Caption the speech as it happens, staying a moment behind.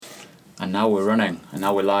And now we're running, and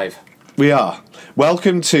now we're live. We are.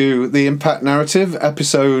 Welcome to The Impact Narrative,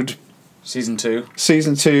 episode... Season 2.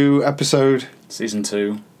 Season 2, episode... Season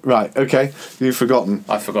 2. Right, okay. You've forgotten.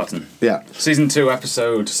 I've forgotten. Yeah. Season 2,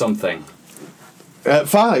 episode something.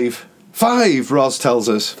 5. 5, Roz tells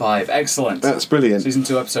us. 5, excellent. That's brilliant. Season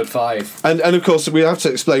 2, episode 5. And of course, we have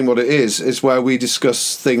to explain what it is. It's where we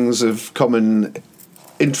discuss things of common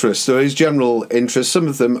interest. There is general interest. Some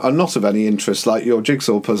of them are not of any interest, like your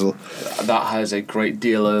jigsaw puzzle. That has a great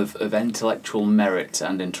deal of intellectual merit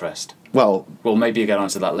and interest. Well, We'll maybe get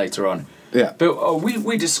onto that later on. yeah. But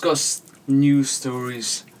we discuss news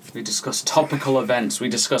stories, we discuss topical events, we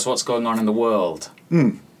discuss what's going on in the world.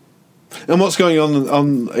 And what's going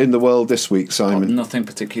on in the world this week, Simon? Nothing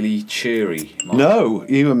particularly cheery, Mark. No,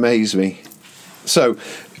 you amaze me. So,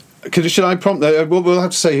 should I prompt... we'll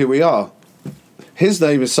have to say who we are. His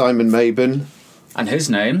name is Simon Mabon. And his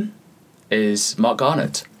name is Mark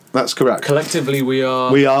Garnett. That's correct. Collectively, we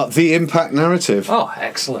are... We are The Impact Narrative. Oh,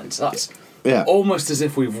 excellent. That's Yeah. almost as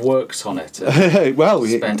if we've worked on it. Well,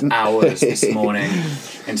 we Spent hours this morning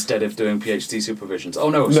instead of doing PhD supervisions. Oh,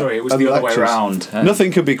 no, sorry, it was the other way around.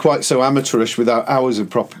 Nothing could be quite so amateurish without hours of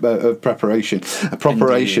preparation.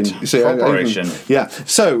 Preparation. Indeed. You see, Preparation. Yeah.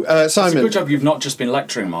 So, It's a Simon... good job you've not just been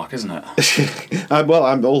lecturing, Mark, isn't it?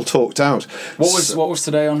 I'm all talked out. What was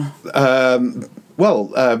today on?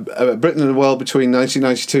 Britain and the World between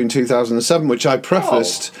 1992 and 2007, which I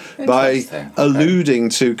prefaced by interesting. alluding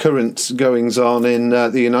to current goings-on in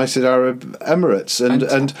the United Arab Emirates.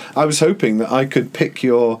 And I was hoping that I could pick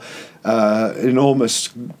your enormous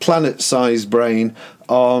planet-sized brain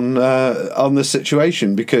on the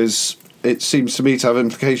situation, because it seems to me to have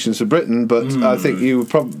implications for Britain, but I think you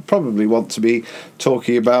would probably want to be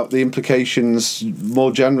talking about the implications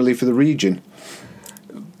more generally for the region,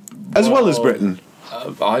 as well as Britain.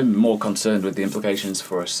 I'm more concerned with the implications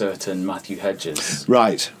for a certain Matthew Hedges.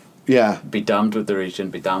 Right, yeah. Be damned with the region,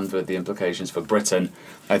 be damned with the implications for Britain.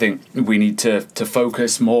 I think we need to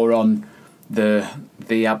focus more on the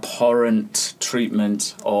abhorrent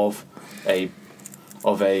treatment of a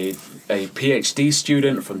PhD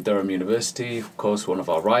student from Durham University, of course one of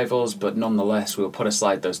our rivals, but nonetheless we'll put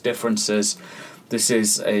aside those differences. This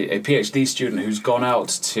is a PhD student who's gone out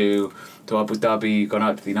to Abu Dhabi, gone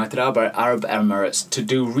out to the United Arab Emirates to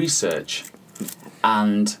do research,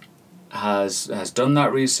 and has done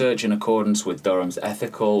that research in accordance with Durham's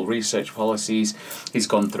ethical research policies. He's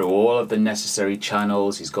gone through all of the necessary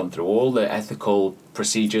channels, he's gone through all the ethical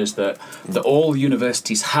procedures that all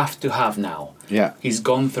universities have to have now. Yeah. He's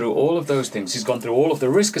gone through all of those things. He's gone through all of the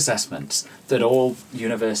risk assessments that all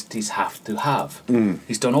universities have to have.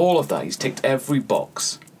 He's done all of that. He's ticked every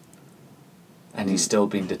box. And he's still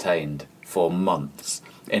been detained for months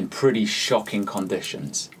in pretty shocking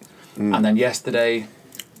conditions. And then yesterday,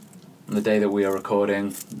 on the day that we are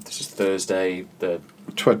recording, this is Thursday, the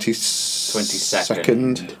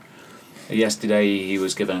 22nd. Yesterday he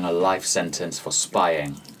was given a life sentence for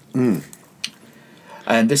spying.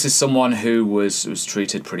 And this is someone who was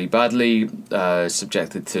treated pretty badly,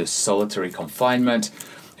 subjected to solitary confinement,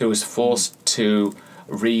 who was forced to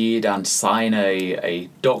read and sign a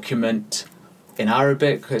document in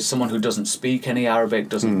Arabic. As someone who doesn't speak any Arabic,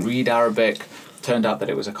 doesn't read Arabic, turned out that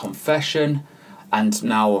it was a confession, and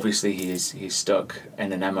now obviously he's stuck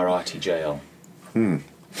in an Emirati jail. And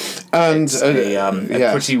it's a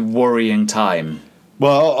pretty worrying time.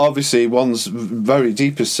 Well, obviously, one's very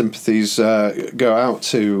deepest sympathies go out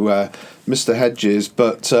to Mr. Hedges,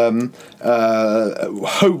 but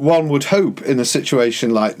one would hope in a situation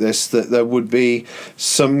like this that there would be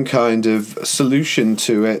some kind of solution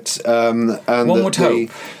to it, and one would hope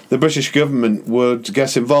the British government would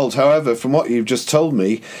get involved. However, from what you've just told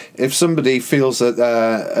me, if somebody feels that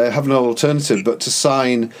they have no alternative but to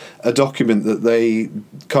sign a document that they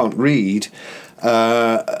can't read,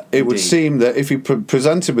 it would seem that if you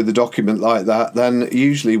presented with a document like that, then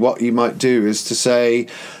usually what you might do is to say,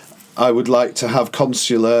 I would like to have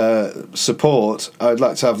consular support, I'd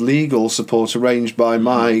like to have legal support arranged by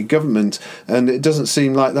my government, and it doesn't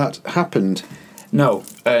seem like that happened. No,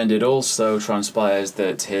 and it also transpires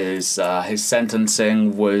that his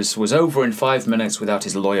sentencing was over in 5 minutes without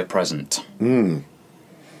his lawyer present.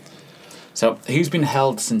 So he's been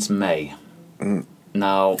held since May.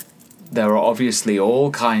 Now, there are obviously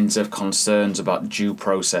all kinds of concerns about due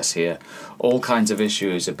process here, all kinds of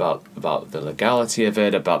issues about the legality of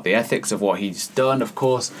it, about the ethics of what he's done, of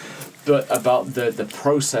course, but about the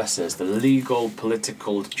processes, the legal,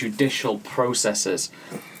 political, judicial processes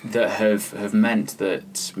that have meant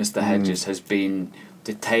that Mr. Hedges has been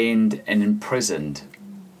detained and imprisoned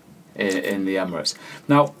in the Emirates.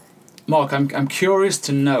 Now, Mark, I'm curious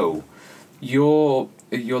to know, Your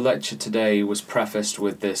lecture today was prefaced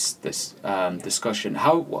with this discussion.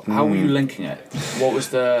 How were you linking it? What was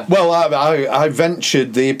the... Well, I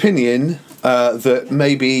ventured the opinion that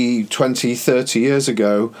maybe 20, 30 years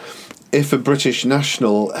ago, if a British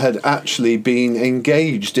national had actually been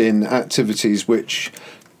engaged in activities which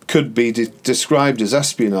could be described as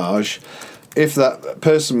espionage, if that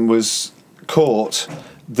person was caught,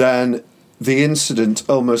 then the incident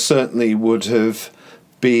almost certainly would have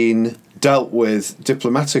been dealt with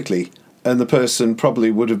diplomatically, and the person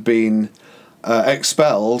probably would have been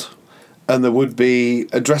expelled, and there would be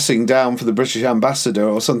a dressing down for the British ambassador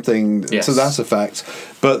or something to that effect.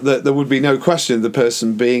 But there would be no question of the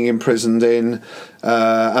person being imprisoned in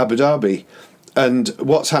Abu Dhabi. And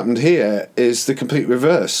what's happened here is the complete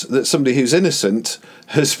reverse, that somebody who's innocent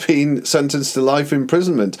has been sentenced to life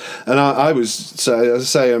imprisonment. And I was, as I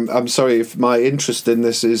say, I'm sorry if my interest in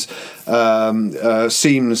this is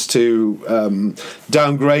seems to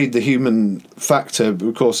downgrade the human factor.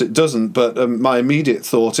 Of course it doesn't, but my immediate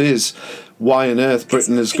thought is, why on earth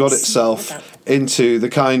Britain has got itself into the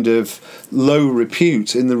kind of low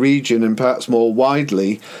repute in the region and perhaps more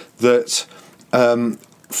widely that...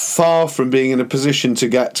 far from being in a position to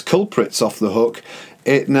get culprits off the hook,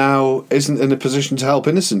 it now isn't in a position to help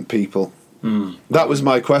innocent people. That was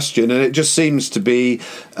my question, and it just seems to be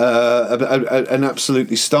an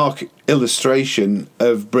absolutely stark illustration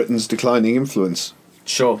of Britain's declining influence.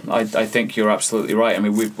 Sure, I think you're absolutely right. I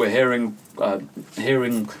mean, we're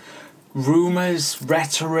hearing rumours,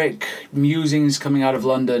 rhetoric, musings coming out of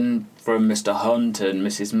London from Mr. Hunt and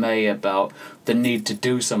Mrs. May about the need to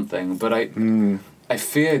do something, but I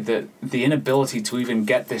fear that the inability to even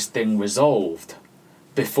get this thing resolved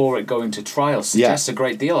before it going to trial suggests a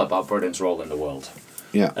great deal about Britain's role in the world.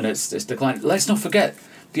 Yeah. And it's declined. Let's not forget,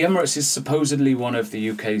 the Emirates is supposedly one of the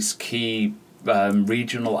UK's key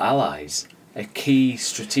regional allies, a key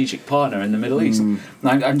strategic partner in the Middle East.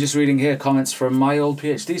 I'm just reading here comments from my old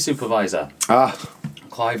PhD supervisor,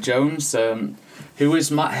 Clive Jones, who is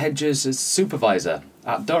Matt Hedges' supervisor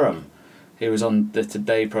at Durham. He was on the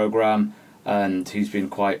Today programme, and he's been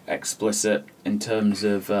quite explicit in terms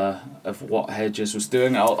of what Hedges was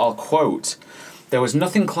doing. I'll quote, "There was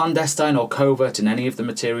nothing clandestine or covert in any of the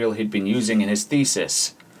material he'd been using in his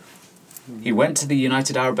thesis. He went to the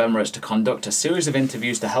United Arab Emirates to conduct a series of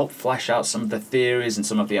interviews to help flesh out some of the theories and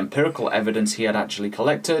some of the empirical evidence he had actually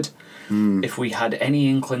collected. If we had any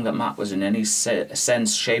inkling that Matt was in any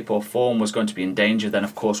sense, shape or form was going to be in danger, then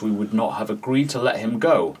of course we would not have agreed to let him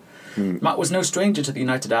go. Matt was no stranger to the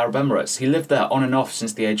United Arab Emirates. He lived there on and off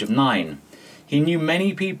since the age of 9. He knew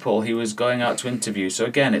many people he was going out to interview, so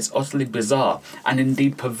again, it's utterly bizarre and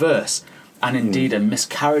indeed perverse and indeed a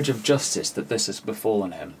miscarriage of justice that this has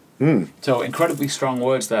befallen him." So incredibly strong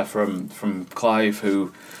words there from Clive,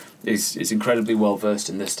 who is incredibly well versed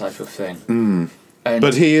in this type of thing.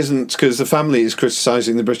 But he isn't, because the family is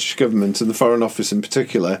criticising the British government and the Foreign Office in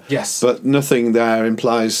particular. Yes. But nothing there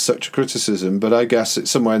implies such a criticism. But I guess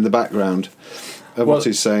it's somewhere in the background of what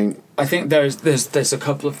he's saying. I think there's a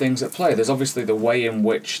couple of things at play. There's obviously the way in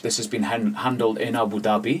which this has been handled in Abu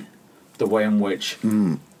Dhabi, the way in which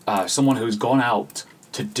someone who's gone out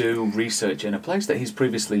to do research in a place that he's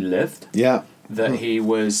previously lived. Yeah. That he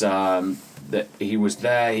was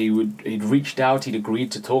there. He'd reached out. He'd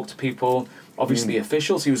agreed to talk to people. Obviously,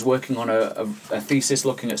 officials. He was working on a thesis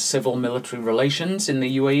looking at civil-military relations in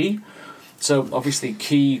the UAE. So obviously,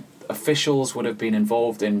 key officials would have been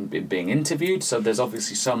involved in being interviewed. So there's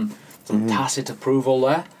obviously some tacit approval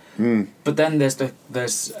there. But then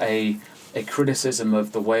there's a criticism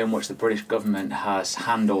of the way in which the British government has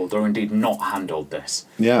handled, or indeed not handled, this.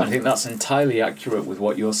 Yeah. And I think that's entirely accurate with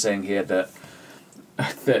what you're saying here. That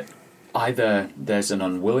either there's an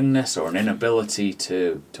unwillingness or an inability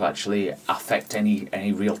to actually affect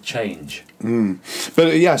any real change.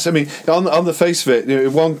 But yes, I mean, on the face of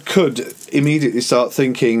it, one could immediately start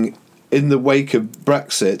thinking, in the wake of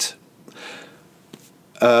Brexit,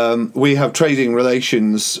 we have trading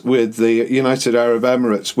relations with the United Arab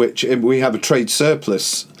Emirates, which we have a trade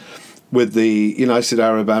surplus with the United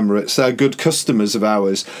Arab Emirates. They're good customers of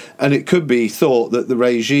ours. And it could be thought that the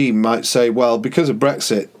regime might say, well, because of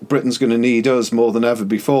Brexit, Britain's going to need us more than ever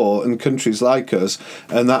before, and countries like us,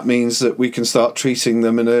 and that means that we can start treating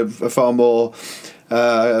them in a far more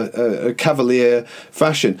cavalier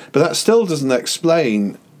fashion. But that still doesn't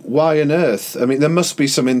explain why on earth? I mean, there must be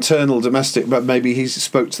some internal domestic, but maybe he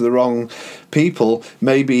spoke to the wrong people.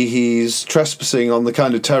 Maybe he's trespassing on the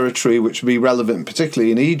kind of territory which would be relevant,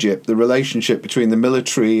 particularly in Egypt, the relationship between the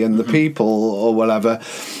military and the people or whatever.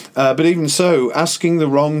 But even so, asking the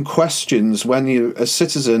wrong questions when you're a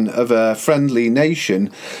citizen of a friendly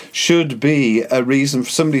nation should be a reason for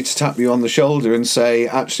somebody to tap you on the shoulder and say,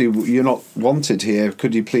 actually, you're not wanted here.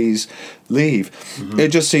 Could you please leave? It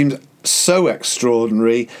just seems so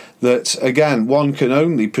extraordinary that, again, one can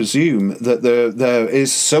only presume that there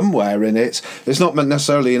is somewhere in it. It's not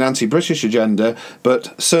necessarily an anti-British agenda,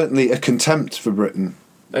 but certainly a contempt for Britain.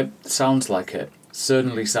 It sounds like it.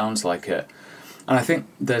 Certainly sounds like it. And I think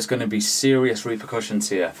there's going to be serious repercussions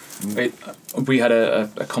here. We had a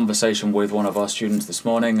conversation with one of our students this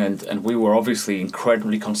morning, and we were obviously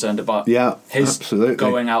incredibly concerned about his absolutely.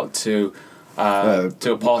 going out to a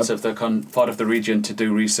part of the region to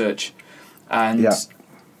do research, and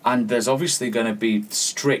there's obviously going to be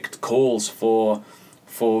strict calls for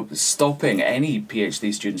stopping any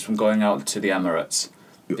PhD students from going out to the Emirates.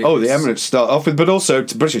 The Emirates start off with, but also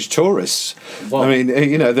to British tourists. Well, I mean,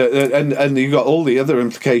 and you've got all the other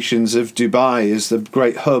implications of Dubai as the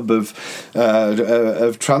great hub of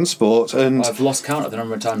transport. And I've lost count of the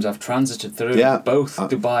number of times I've transited through both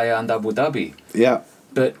Dubai and Abu Dhabi. Yeah.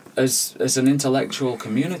 But as an intellectual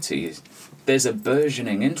community, there's a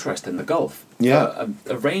burgeoning interest in the Gulf. Yeah.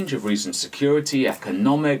 For a range of reasons: security,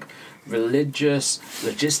 economic, religious,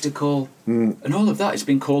 logistical, and all of that is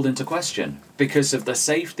being called into question because of the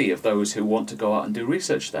safety of those who want to go out and do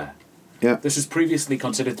research there. Yeah. This is previously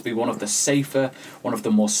considered to be one of the safer, one of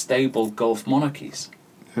the more stable Gulf monarchies.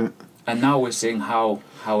 Yeah. And now we're seeing how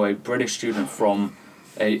a British student from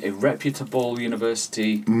a reputable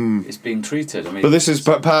university is being treated. I mean, but this is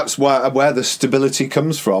perhaps where the stability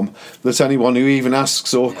comes from, that anyone who even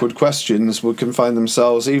asks awkward questions would confine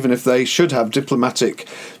themselves, even if they should have diplomatic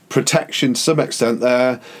protection to some extent,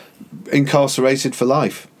 they're incarcerated for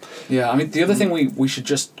life. Yeah, I mean, the other thing we should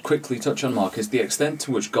just quickly touch on, Mark, is the extent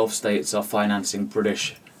to which Gulf states are financing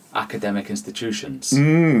British academic institutions.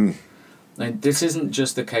 And this isn't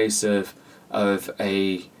just a case of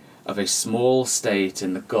a small state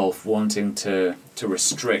in the Gulf wanting to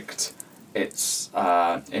restrict its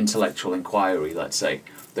intellectual inquiry, let's say.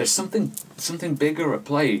 There's something bigger at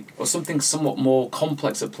play, or something somewhat more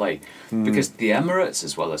complex at play, because the Emirates,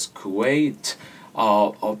 as well as Kuwait,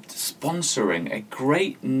 are sponsoring a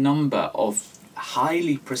great number of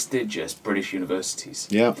highly prestigious British universities,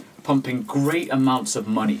 pumping great amounts of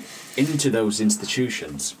money into those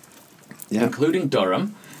institutions, including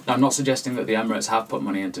Durham. Now, I'm not suggesting that the Emirates have put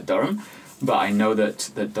money into Durham, but I know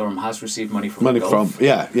that Durham has received money from the Gulf.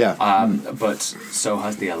 But so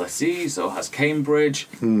has the LSE, so has Cambridge,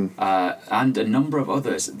 and a number of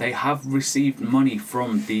others. They have received money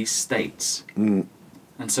from these states.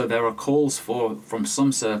 And so there are calls from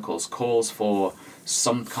some circles, for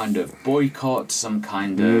some kind of boycott, some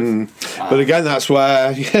kind of... but again, that's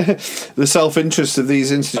where the self-interest of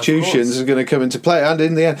these institutions is going to come into play. And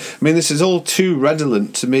in the end, I mean, this is all too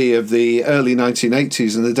redolent to me of the early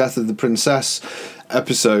 1980s and the Death of the Princess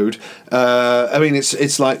episode. I mean,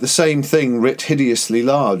 it's like the same thing writ hideously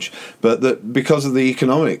large, but that because of the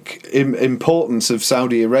economic importance of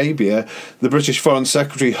Saudi Arabia, the British Foreign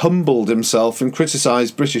Secretary humbled himself and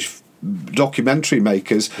criticised British documentary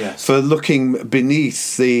makers for looking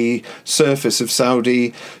beneath the surface of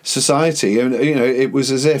Saudi society. And it was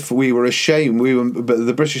as if we were ashamed. But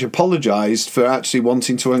the British apologised for actually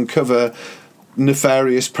wanting to uncover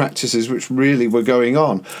nefarious practices which really were going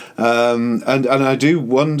on, and I do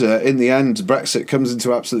wonder, in the end, Brexit comes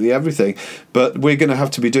into absolutely everything, but we're going to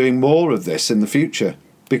have to be doing more of this in the future,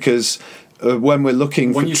 because when we're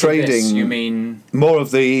looking for trading, you mean more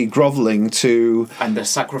of the grovelling to and the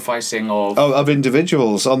sacrificing of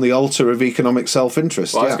individuals on the altar of economic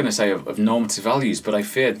self-interest. Well, I was going to say of normative values, but I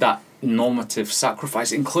feared that normative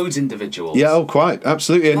sacrifice includes individuals. Yeah, quite,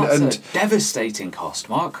 absolutely. That's a devastating cost,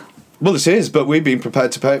 Mark. Well, it is, but we've been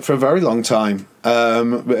prepared to pay it for a very long time.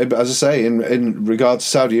 As I say, in regard to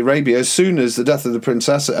Saudi Arabia, as soon as the Death of the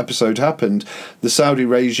Princess episode happened, the Saudi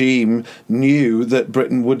regime knew that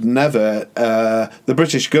Britain would never, the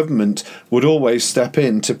British government would always step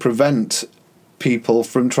in to prevent people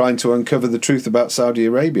from trying to uncover the truth about Saudi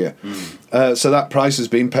Arabia. So that price has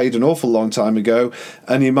been paid an awful long time ago,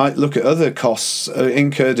 and you might look at other costs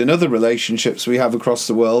incurred in other relationships we have across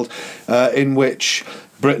the world in which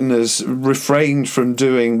Britain has refrained from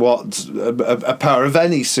doing what a power of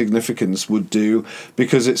any significance would do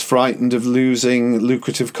because it's frightened of losing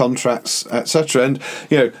lucrative contracts, etc. And,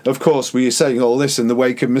 of course, we are saying all this in the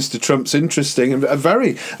wake of Mr. Trump's interesting and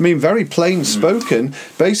very plain spoken,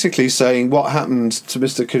 basically saying what happened to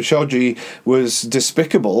Mr. Khashoggi was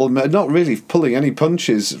despicable, not really pulling any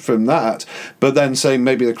punches from that, but then saying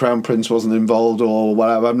maybe the Crown Prince wasn't involved or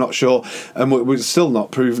whatever, I'm not sure, and we're still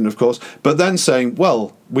not proven, of course, but then saying,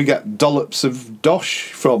 well, we get dollops of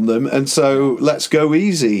dosh from them, and so let's go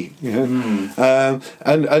easy. And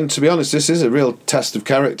to be honest, this is a real test of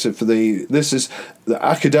character for the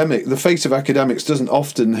fate of academics doesn't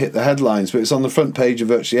often hit the headlines, but it's on the front page of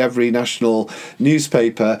virtually every national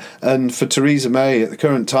newspaper. And for Theresa May at the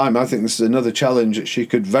current time, I think this is another challenge that she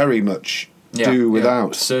could very much do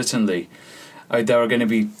without. Certainly. There are going to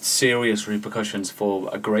be serious repercussions for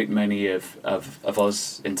a great many of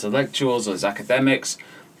us intellectuals, as academics,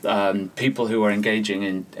 people who are engaging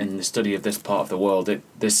in the study of this part of the world.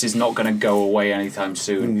 This is not going to go away anytime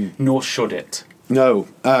soon, nor should it. No,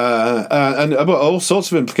 and all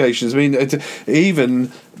sorts of implications. I mean,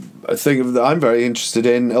 even a thing that I'm very interested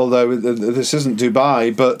in, although this isn't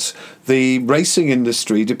Dubai, but the racing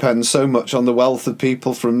industry depends so much on the wealth of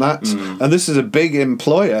people from that. And this is a big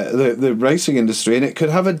employer, the racing industry, and it could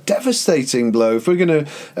have a devastating blow. If we're going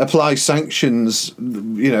to apply sanctions,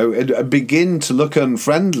 begin to look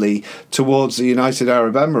unfriendly towards the United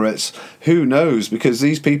Arab Emirates, who knows? Because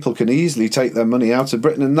these people can easily take their money out of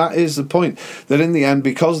Britain. And that is the point, that in the end,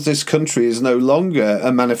 because this country is no longer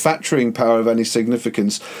a manufacturing power of any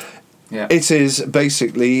significance, it is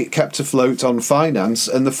basically kept afloat on finance,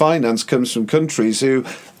 and the finance comes from countries who,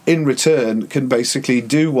 in return, can basically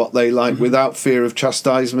do what they like without fear of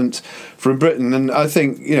chastisement from Britain. And I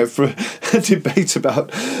think, for a debate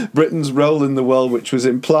about Britain's role in the world, which was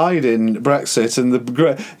implied in Brexit, and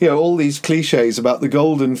all these cliches about the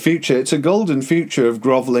golden future, it's a golden future of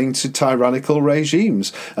grovelling to tyrannical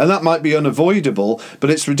regimes. And that might be unavoidable, but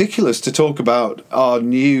it's ridiculous to talk about our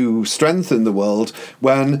new strength in the world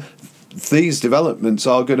when these developments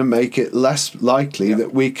are going to make it less likely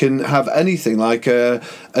that we can have anything like a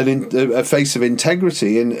face of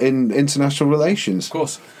integrity in international relations. Of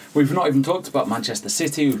course. We've not even talked about Manchester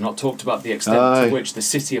City. We've not talked about the extent to which the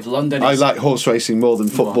City of London is... I like horse racing more than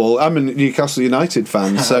football. I'm a Newcastle United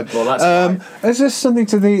fan, so... Well, that's fine. Is this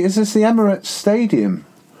the Emirates Stadium?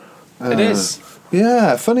 It is.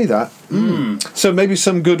 Yeah, funny that. So maybe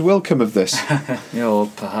some good will come of this. Or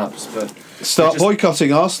perhaps, but... Start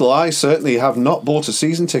boycotting Arsenal. I certainly have not bought a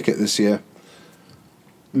season ticket this year.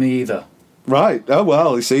 Me either. Right. Oh,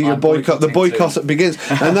 well, you see, the boycott begins.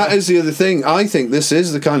 And that is the other thing. I think this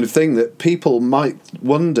is the kind of thing that people might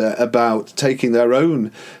wonder about taking their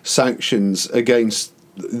own sanctions against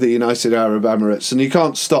the United Arab Emirates. And you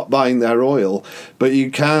can't stop buying their oil, but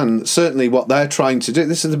you can, certainly what they're trying to do,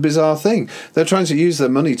 this is the bizarre thing, they're trying to use their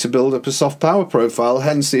money to build up a soft power profile,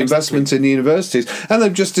 hence the investment in universities, and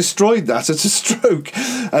they've just destroyed that at a stroke.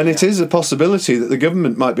 And it is a possibility that the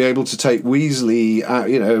government might be able to take Weasley,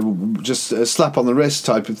 just a slap on the wrist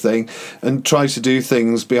type of thing, and try to do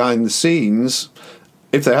things behind the scenes.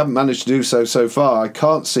 If they haven't managed to do so far, I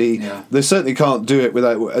can't see... They certainly can't do it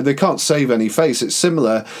without... They can't save any face. It's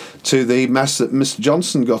similar to the mess that Mr.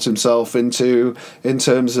 Johnson got himself into in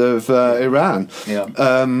terms of Iran.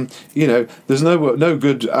 There's no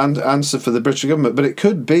good answer for the British government, but it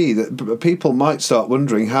could be that people might start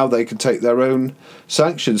wondering how they could take their own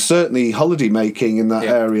sanctions. Certainly holiday making in that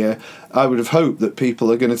area, I would have hoped that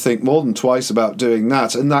people are going to think more than twice about doing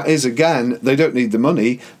that. And that is, again, they don't need the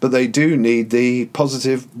money, but they do need the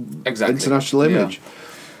positive international image. Yeah.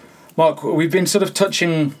 Mark, we've been sort of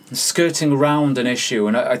skirting around an issue,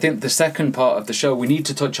 and I think the second part of the show, we need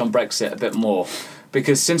to touch on Brexit a bit more,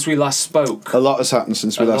 because since we last spoke... A lot has happened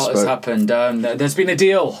since we last spoke. A lot has happened. There's been a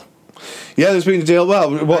deal. Yeah, there's been a deal.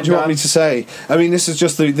 Well, what do you want me to say? I mean, this is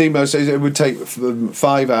just the most... It would take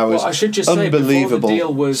 5 hours. Well, I should just say, before the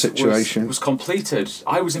deal was completed,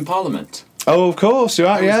 I was in Parliament. Oh, of course, you're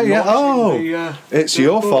right. Yeah. Oh, it's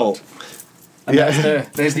your fault. And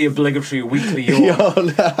there's the obligatory weekly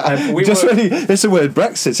yawn. It's the word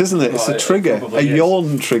Brexit, isn't it? It's a trigger,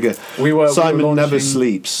 yawn trigger. Simon never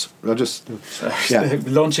sleeps. I just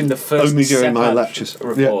launching the first only during my lectures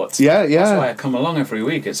report. Yeah. That's why I come along every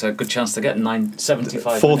week. It's a good chance to get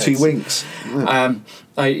 40 winks.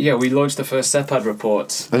 We launched the first CEPAD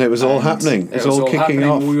report, and it was all happening. It was all kicking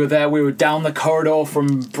off. We were there. We were down the corridor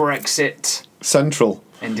from Brexit Central.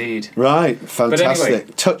 Indeed. Right. Fantastic. But anyway,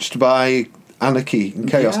 touched by anarchy and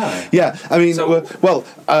chaos. Yeah. I mean,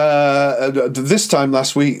 this time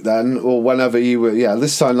last week then, or whenever you were,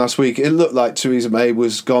 this time last week, it looked like Theresa May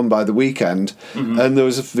was gone by the weekend, and there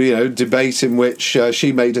was a debate in which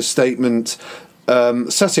she made a statement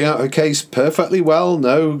setting out her case perfectly well,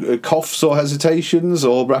 no coughs or hesitations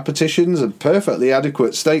or repetitions, a perfectly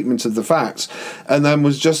adequate statement of the facts, and then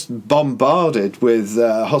was just bombarded with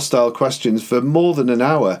hostile questions for more than an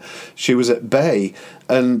hour. She was at bay,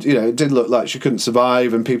 and it did look like she couldn't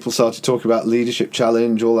survive, and people started talking about leadership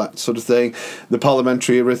challenge, all that sort of thing. The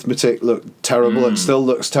parliamentary arithmetic looked terrible. It still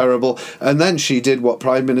looks terrible. And then she did what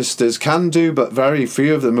prime ministers can do, but very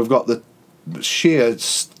few of them have got the sheer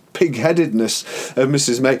pig-headedness of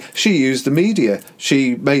Mrs. May. She used the media.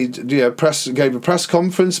 She made gave a press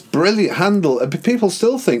conference, brilliant handle. People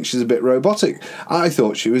still think she's a bit robotic. I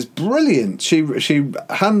thought she was brilliant. She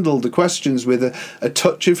handled the questions with a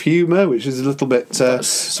touch of humour, which is a little bit unusual,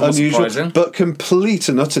 surprising, but complete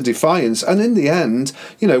and utter defiance. And in the end,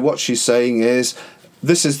 what she's saying is,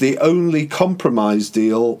 this is the only compromise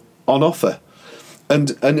deal on offer.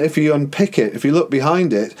 And if you unpick it, if you look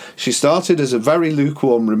behind it, she started as a very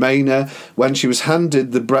lukewarm Remainer. When she was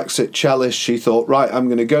handed the Brexit chalice, she thought, right, I'm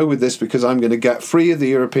going to go with this because I'm going to get free of the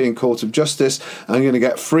European Court of Justice. I'm going to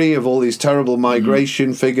get free of all these terrible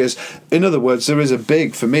migration figures. In other words, there is a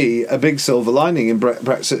big silver lining in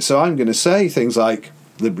Brexit. So I'm going to say things like,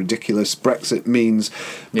 the ridiculous Brexit means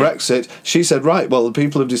Brexit. She said, right, well, the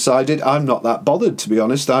people have decided. I'm not that bothered, to be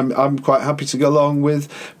honest. I'm quite happy to go along with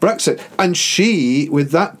Brexit. And she,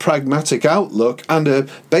 with that pragmatic outlook and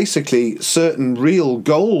basically certain real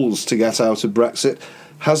goals to get out of Brexit,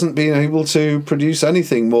 hasn't been able to produce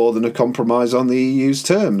anything more than a compromise on the EU's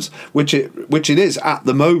terms, which it is at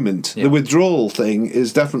the moment. Yeah. The withdrawal thing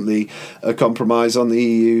is definitely a compromise on the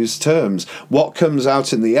EU's terms. What comes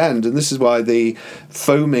out in the end, and this is why the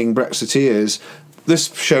foaming Brexiteers,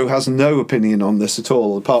 this show has no opinion on this at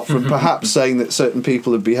all, apart from perhaps saying that certain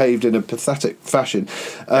people have behaved in a pathetic fashion.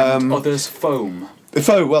 Others foam. The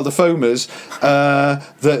foamers,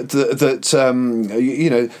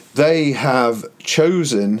 they have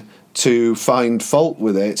chosen to find fault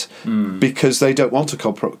with it because they don't want to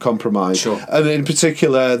compromise. Sure. And in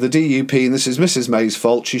particular, the DUP, and this is Mrs. May's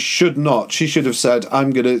fault, she should have said,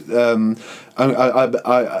 I'm going to...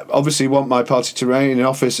 I obviously want my party to remain in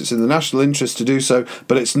office. It's in the national interest to do so,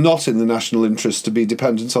 but it's not in the national interest to be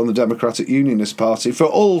dependent on the Democratic Unionist Party for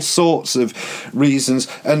all sorts of reasons.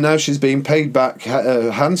 And now she's being paid back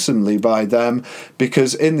handsomely by them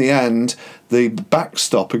because in the end, the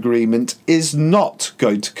backstop agreement is not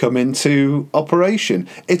going to come into operation.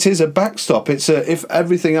 It is a backstop. It's if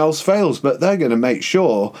everything else fails, but they're going to make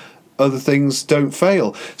sure other things don't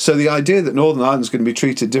fail. So the idea that Northern Ireland is going to be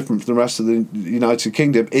treated different from the rest of the United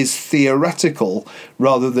Kingdom is theoretical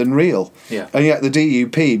rather than real. Yeah. And yet the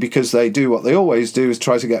DUP, because they do what they always do, is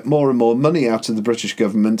try to get more and more money out of the British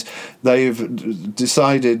government. They've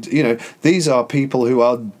decided, these are people who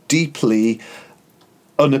are deeply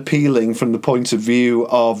unappealing from the point of view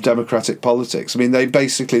of democratic politics. I mean, they've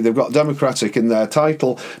got democratic in their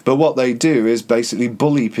title, but what they do is basically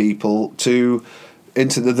bully people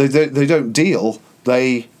they don't deal,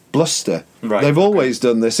 they bluster. Right. They've always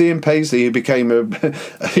done this. Ian Paisley, who became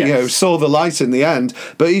saw the light in the end,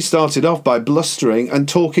 but he started off by blustering and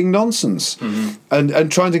talking nonsense, and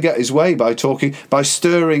trying to get his way by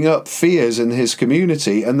stirring up fears in his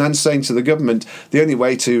community, and then saying to the government, the only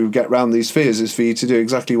way to get round these fears is for you to do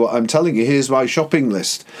exactly what I'm telling you. Here's my shopping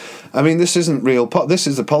list. I mean, this isn't real. This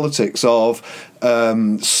is the politics of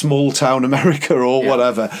small town America or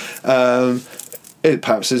whatever. It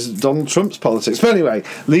perhaps is Donald Trump's politics. But anyway,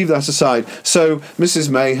 leave that aside. So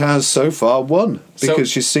Mrs. May has so far won because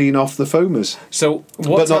she's seen off the foamers. So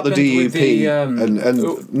but not the DUP,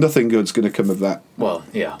 and nothing good's going to come of that. Well,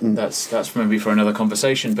 yeah, that's maybe for another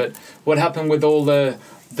conversation. But what happened with all the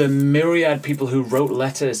myriad people who wrote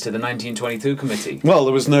letters to the 1922 committee? Well,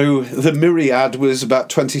 the myriad was about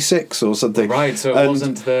 26 or something. Right, so it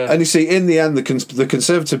wasn't the... And you see, in the end, the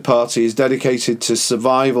Conservative Party is dedicated to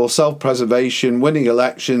survival, self-preservation, winning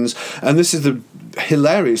elections, and this is the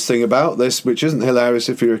hilarious thing about this, which isn't hilarious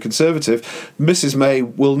if you're a Conservative. Mrs. May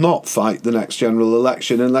will not fight the next general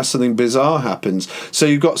election unless something bizarre happens. So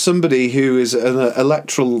you've got somebody who is an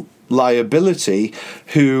electoral liability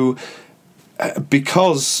who...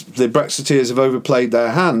 because the Brexiteers have overplayed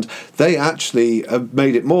their hand, they actually have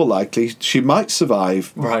made it more likely she might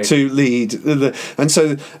survive to lead. And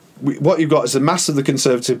so what you've got is a mass of the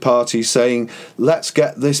Conservative Party saying, let's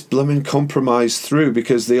get this blooming compromise through,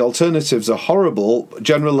 because the alternatives are horrible.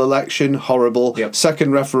 General election, horrible. Yep.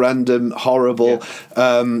 Second referendum, horrible.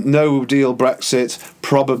 No deal Brexit,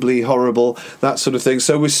 probably horrible. That sort of thing.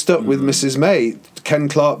 So we're stuck with Mrs May. Ken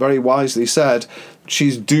Clarke very wisely said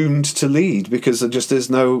she's doomed to lead because there just is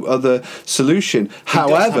no other solution.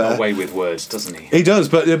 However, does have a way with words, doesn't he? He does,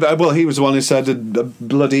 but well, he was the one who said a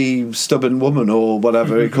bloody stubborn woman or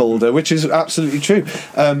whatever he called her, which is absolutely true.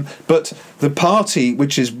 But the party,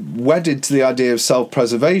 which is wedded to the idea of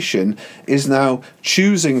self-preservation, is now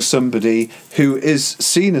choosing somebody who is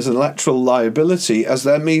seen as an electoral liability as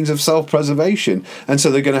their means of self-preservation, and so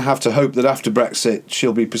they're going to have to hope that after Brexit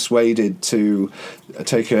she'll be persuaded to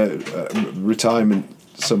take a retirement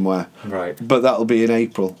somewhere. Right. But that'll be in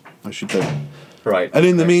April, I should think. Right. And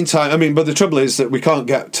in the meantime, I mean, but the trouble is that we can't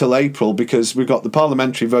get till April because we've got the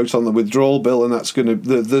parliamentary vote on the withdrawal bill, and that's going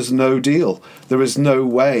to. There's no deal. There is no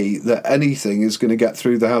way that anything is going to get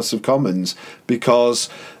through the House of Commons because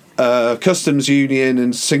customs union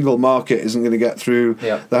and single market isn't going to get through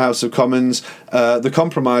the House of Commons. The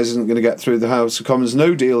compromise isn't going to get through the House of Commons.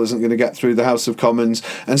 No deal isn't going to get through the House of Commons.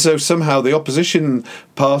 And so somehow the opposition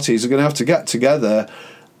parties are going to have to get together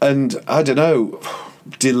and, I don't know,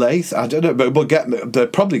 delay. I don't know, but they're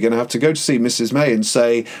probably going to have to go to see Mrs May and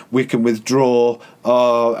say we can withdraw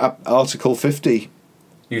our Article 50.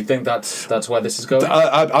 You think that's where this is going?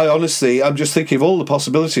 I honestly, I'm just thinking of all the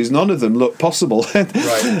possibilities. None of them look possible. Right.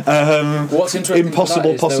 What's interesting?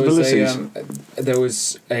 Impossible possibilities. There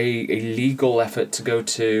was a legal effort to go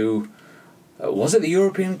to, was it the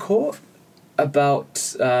European Court?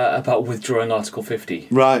 About withdrawing Article 50.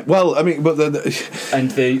 Right. Well, I mean, but the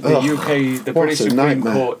UK, the British Supreme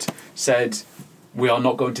Court said we are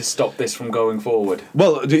not going to stop this from going forward.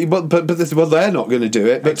 Well, but they're not going to do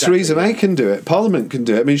it. But exactly, Theresa May can do it. Parliament can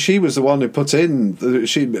do it. I mean, she was the one who put in.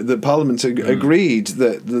 The Parliament agreed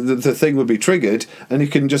that the thing would be triggered, and you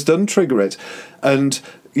can just untrigger it. And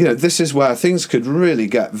you know, this is where things could really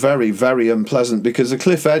get very, very unpleasant because the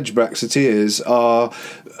cliff edge Brexiteers are.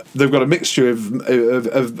 They've got a mixture of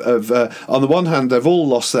on the one hand, they've all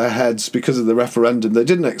lost their heads because of the referendum. They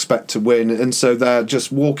didn't expect to win, and so they're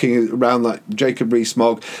just walking around like Jacob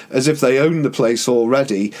Rees-Mogg as if they own the place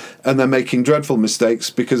already, and they're making dreadful mistakes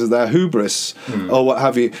because of their hubris or what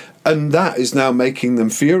have you. And that is now making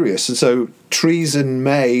them furious. And so Treason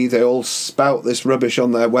May, they all spout this rubbish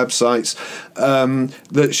on their websites,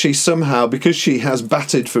 that she somehow, because she has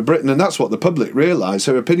batted for Britain, and that's what the public realise,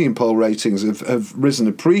 her opinion poll ratings have risen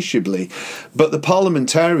appreciably, but the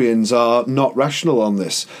parliamentarians are not rational on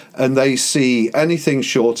this, and they see anything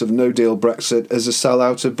short of no-deal Brexit as a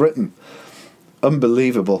sellout of Britain.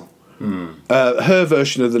 Unbelievable. Her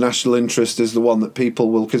version of the national interest is the one that people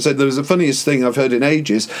will consider. There was the funniest thing I've heard in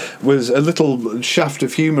ages was a little shaft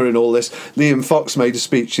of humour in all this. Liam Fox made a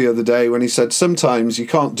speech the other day when he said sometimes you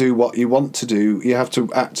can't do what you want to do, you have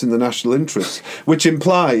to act in the national interest, which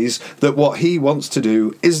implies that what he wants to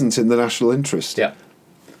do isn't in the national interest. Yeah.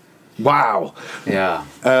 Wow. Yeah.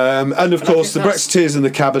 And of course, the Brexiteers in the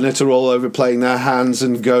cabinet are all overplaying their hands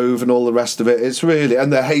and Gove and all the rest of it. It's really,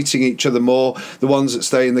 and they're hating each other more. The ones that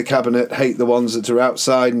stay in the cabinet hate the ones that are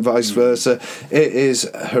outside, and vice versa. It is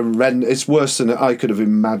horrendous. It's worse than I could have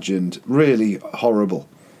imagined. Really horrible.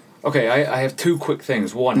 Okay, I have two quick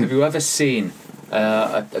things. One, have you ever seen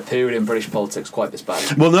a period in British politics quite this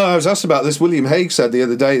bad? Well, no, I was asked about this. William Hague said the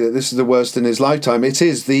other day that this is the worst in his lifetime. It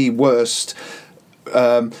is the worst.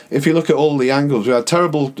 If you look at all the angles, we had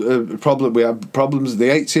terrible problem. We had problems in the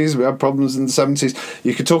 80s. We had problems in the 70s.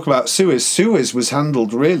 You could talk about Suez. Suez was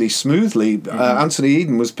handled really smoothly. Anthony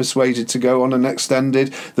Eden was persuaded to go on an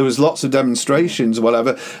extended. There was lots of demonstrations,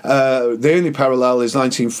 whatever. The only parallel is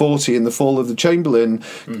 1940 in the fall of the Chamberlain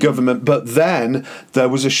government. But then there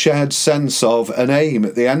was a shared sense of an aim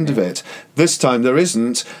at the end of it. This time there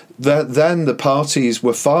isn't. Then the parties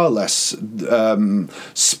were far less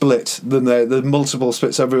split than the multiple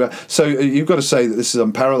splits everywhere. So you've got to say that this is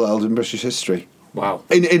unparalleled in British history. Wow.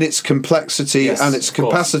 In its complexity and its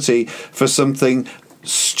capacity for something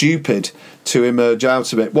stupid to emerge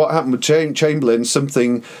out of it. What happened with Chamberlain?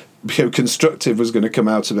 Something constructive was going to come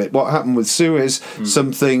out of it. What happened with Suez?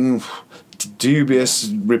 Something dubious,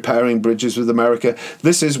 repairing bridges with America.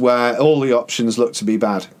 This is where all the options look to be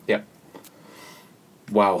bad. Yep.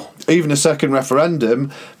 Wow. Even a second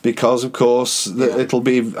referendum, because, of course, it'll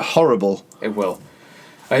be horrible. It will.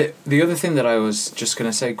 The other thing that I was just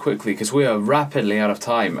going to say quickly, because we are rapidly out of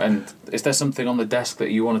time, and is there something on the desk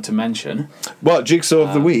that you wanted to mention? What, Jigsaw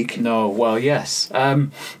of the Week? No, well, yes. My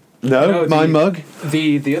mug?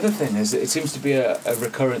 The other thing is, it seems to be a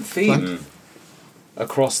recurrent theme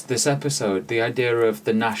across this episode, the idea of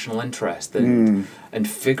the national interest and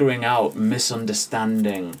figuring out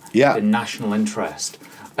misunderstanding the national interest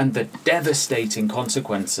and the devastating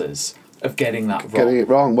consequences of getting that wrong. Getting it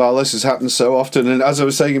wrong. Well, this has happened so often, and as I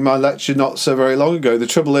was saying in my lecture not so very long ago, the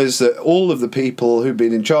trouble is that all of the people who've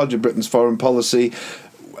been in charge of Britain's foreign policy,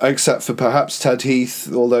 except for perhaps Ted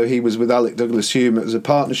Heath, although he was with Alec Douglas-Home, it was a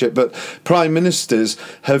partnership, but prime ministers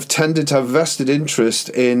have tended to have vested interest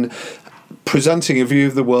in presenting a view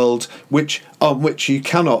of the world on which you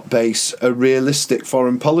cannot base a realistic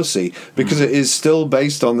foreign policy, because it is still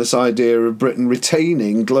based on this idea of Britain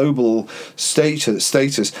retaining global status.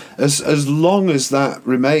 As long as that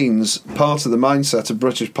remains part of the mindset of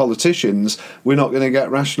British politicians, we're not going to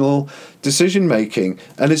get rational decision making.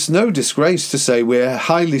 And it's no disgrace to say we're a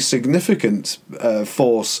highly significant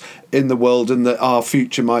force in the world, and that our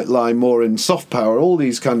future might lie more in soft power, all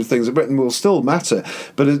these kind of things. Britain will still matter.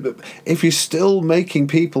 But if you're still making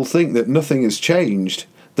people think that nothing has changed,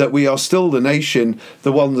 that we are still the nation,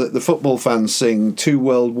 the one that the football fans sing, 2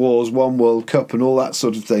 world wars, 1 World Cup and all that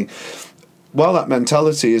sort of thing, while that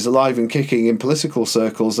mentality is alive and kicking in political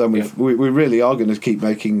circles, then we really are going to keep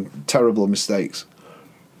making terrible mistakes.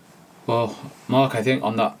 Well, Mark, I think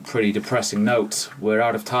on that pretty depressing note, we're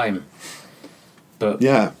out of time. But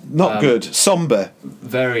yeah, not good. Sombre.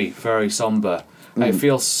 Very, very sombre. I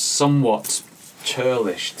feel somewhat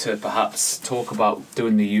churlish to perhaps talk about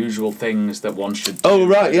doing the usual things that one should do. Oh,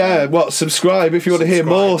 right, yeah. What, subscribe if you want to hear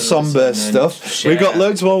more sombre stuff. We've got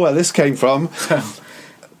loads more where this came from.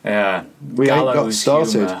 Yeah. We ain't got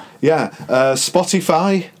started. Humour. Yeah.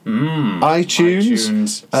 Spotify,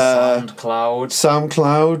 iTunes,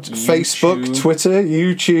 SoundCloud, Facebook, YouTube. Twitter,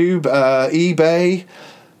 YouTube, eBay,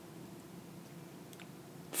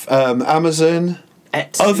 Amazon.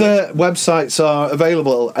 Etsy. Other websites are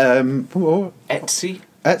available.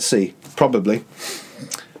 Etsy, probably.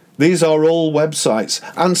 These are all websites,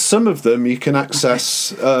 and some of them you can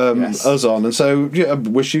access us on. And so, I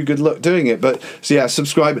wish you good luck doing it. But so yeah,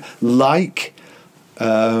 subscribe, like,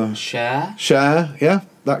 share, yeah,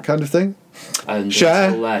 that kind of thing. And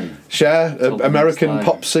share, American time.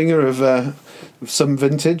 pop singer of some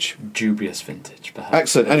vintage. Dubious vintage, perhaps.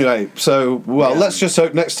 Excellent. Anyway, so, let's just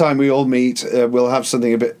hope next time we all meet, we'll have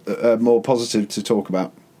something a bit more positive to talk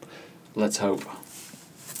about. Let's hope.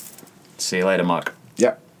 See you later, Mark.